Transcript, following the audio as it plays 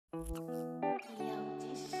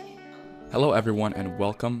Hello everyone and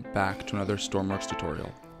welcome back to another Stormworks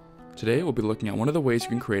tutorial. Today we'll be looking at one of the ways you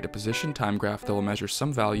can create a position time graph that will measure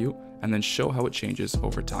some value and then show how it changes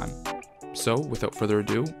over time. So without further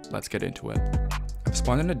ado, let's get into it. I've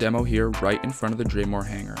spawned in a demo here right in front of the Draymore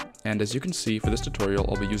hangar, and as you can see for this tutorial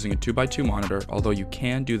I'll be using a 2x2 monitor, although you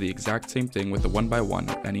can do the exact same thing with a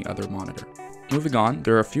 1x1 or any other monitor. Moving on,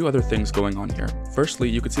 there are a few other things going on here. Firstly,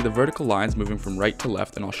 you can see the vertical lines moving from right to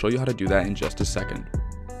left, and I'll show you how to do that in just a second.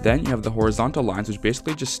 Then you have the horizontal lines, which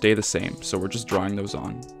basically just stay the same, so we're just drawing those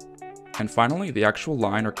on. And finally, the actual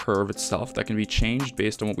line or curve itself that can be changed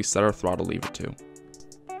based on what we set our throttle lever to.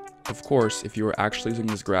 Of course, if you were actually using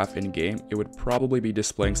this graph in-game, it would probably be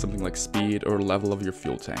displaying something like speed or level of your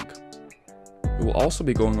fuel tank. We will also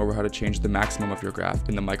be going over how to change the maximum of your graph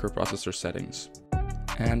in the microprocessor settings.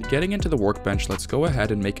 And getting into the workbench, let's go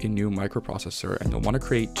ahead and make a new microprocessor, and you'll want to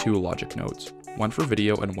create two logic nodes, one for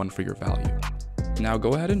video and one for your value. Now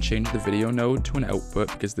go ahead and change the video node to an output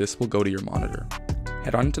because this will go to your monitor.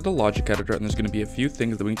 Head on into the logic editor and there's going to be a few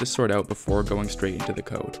things that we need to sort out before going straight into the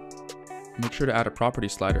code. Make sure to add a property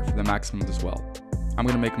slider for the maximum as well. I'm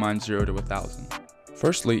going to make mine 0 to 1000.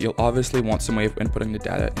 Firstly, you'll obviously want some way of inputting the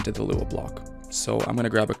data into the Lua block. So I'm going to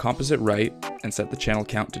grab a composite right and set the channel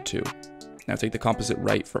count to 2. Now take the composite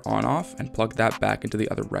right for on-off and plug that back into the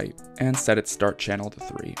other right, and set its start channel to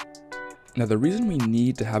 3. Now the reason we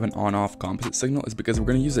need to have an on-off composite signal is because we're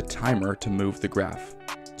going to use a timer to move the graph.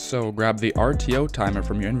 So grab the RTO timer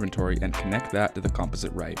from your inventory and connect that to the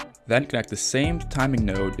composite right. Then connect the same timing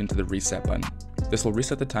node into the reset button. This will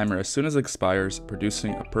reset the timer as soon as it expires,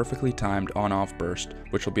 producing a perfectly timed on-off burst,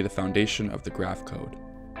 which will be the foundation of the graph code.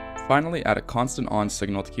 Finally, add a constant on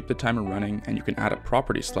signal to keep the timer running, and you can add a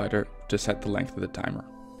property slider to set the length of the timer.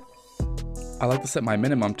 I like to set my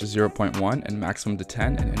minimum to 0.1 and maximum to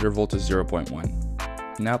 10 and interval to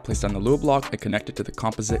 0.1. Now place down the Lua block and connect it to the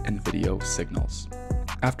composite and video signals.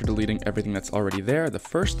 After deleting everything that's already there, the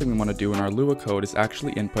first thing we want to do in our Lua code is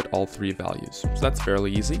actually input all three values. So that's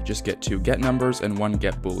fairly easy, just get 2 get numbers and 1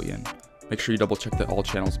 get boolean. Make sure you double check that all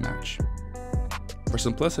channels match. For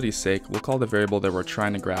simplicity's sake, we'll call the variable that we're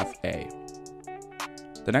trying to graph A.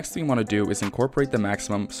 The next thing you want to do is incorporate the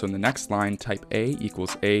maximum, so in the next line type A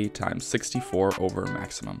equals A times 64 over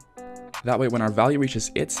maximum. That way when our value reaches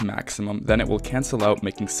its maximum, then it will cancel out,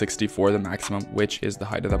 making 64 the maximum, which is the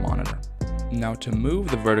height of the monitor. Now to move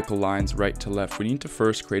the vertical lines right to left, we need to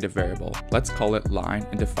first create a variable. Let's call it line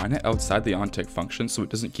and define it outside the onTick function so it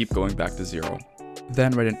doesn't keep going back to 0.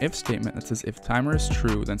 Then write an if statement that says if timer is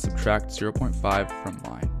true, then subtract 0.5 from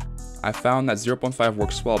line. I found that 0.5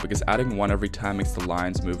 works well because adding 1 every time makes the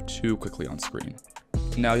lines move too quickly on screen.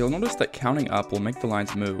 Now you'll notice that counting up will make the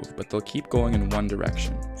lines move, but they'll keep going in one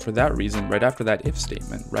direction. For that reason, right after that if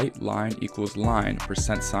statement, write line equals line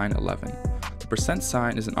 %11. The percent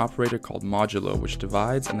sign is an operator called modulo, which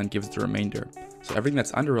divides and then gives the remainder. So everything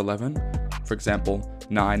that's under 11, for example,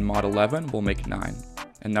 9 mod 11 will make 9.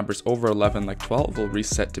 And numbers over 11 like 12 will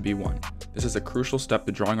reset to be 1. This is a crucial step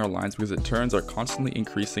to drawing our lines because it turns our constantly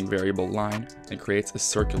increasing variable line and creates a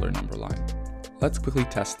circular number line. Let's quickly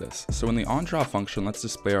test this. So in the onDraw function, let's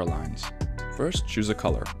display our lines. First, choose a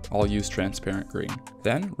color. I'll use transparent green.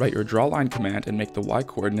 Then, write your drawLine command and make the y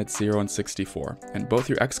coordinates 0 and 64, and both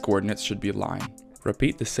your x coordinates should be line.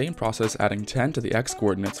 Repeat the same process, adding 10 to the x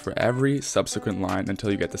coordinates for every subsequent line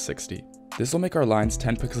until you get to 60. This will make our lines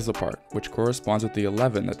 10 pixels apart, which corresponds with the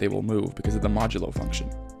 11 that they will move because of the modulo function.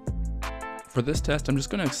 For this test, I'm just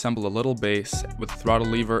going to assemble a little base with a throttle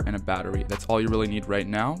lever and a battery. That's all you really need right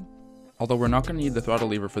now. Although we're not going to need the throttle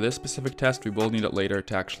lever for this specific test, we will need it later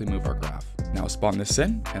to actually move our graph. Now spawn this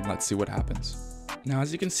in, and let's see what happens. Now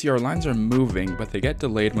as you can see, our lines are moving, but they get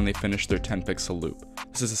delayed when they finish their 10 pixel loop.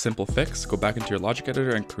 This is a simple fix. Go back into your logic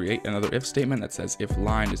editor and create another if statement that says if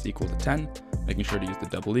line is equal to 10, making sure to use the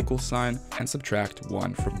double equal sign, and subtract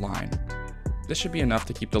 1 from line. This should be enough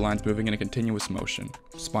to keep the lines moving in a continuous motion.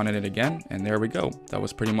 Spawn in it again, and there we go. That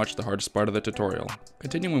was pretty much the hardest part of the tutorial.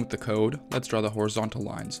 Continuing with the code, let's draw the horizontal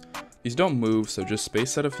lines. These don't move, so just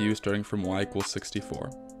space out a few starting from y equals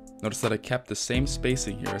 64. Notice that I kept the same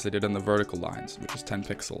spacing here as I did on the vertical lines, which is 10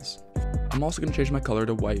 pixels. I'm also going to change my color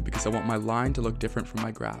to white because I want my line to look different from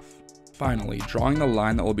my graph. Finally, drawing the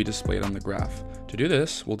line that will be displayed on the graph. To do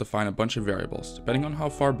this, we'll define a bunch of variables. Depending on how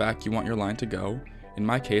far back you want your line to go, in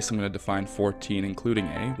my case I'm going to define 14 including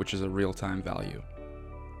a, which is a real-time value.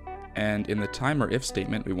 And in the timer if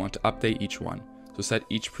statement, we want to update each one. So set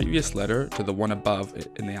each previous letter to the one above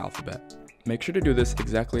it in the alphabet. Make sure to do this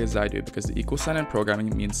exactly as I do because the equal sign in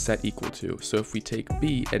programming means set equal to. So if we take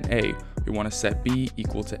B and A, we want to set B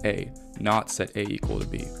equal to A, not set A equal to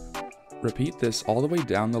B. Repeat this all the way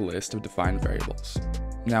down the list of defined variables.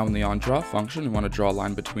 Now in the onDraw function, we want to draw a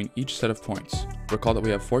line between each set of points. Recall that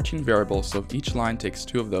we have 14 variables, so if each line takes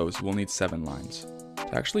 2 of those, we'll need 7 lines.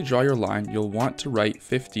 To actually draw your line, you'll want to write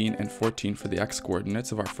 15 and 14 for the x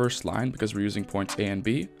coordinates of our first line because we're using points A and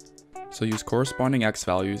B, so use corresponding x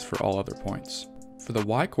values for all other points. For the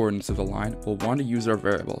y coordinates of the line, we'll want to use our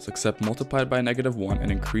variables, except multiplied by -1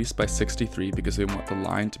 and increased by 63 because we want the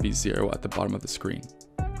line to be 0 at the bottom of the screen.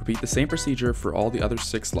 Repeat the same procedure for all the other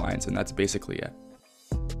 6 lines, and that's basically it.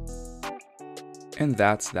 And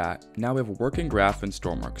that's that. Now we have a working graph in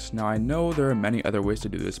Stormworks. Now I know there are many other ways to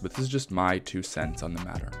do this, but this is just my 2 cents on the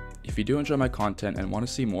matter. If you do enjoy my content and want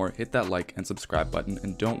to see more, hit that like and subscribe button,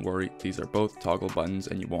 and don't worry, these are both toggle buttons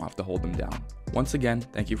and you won't have to hold them down. Once again,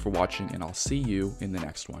 thank you for watching, and I'll see you in the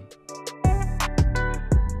next one.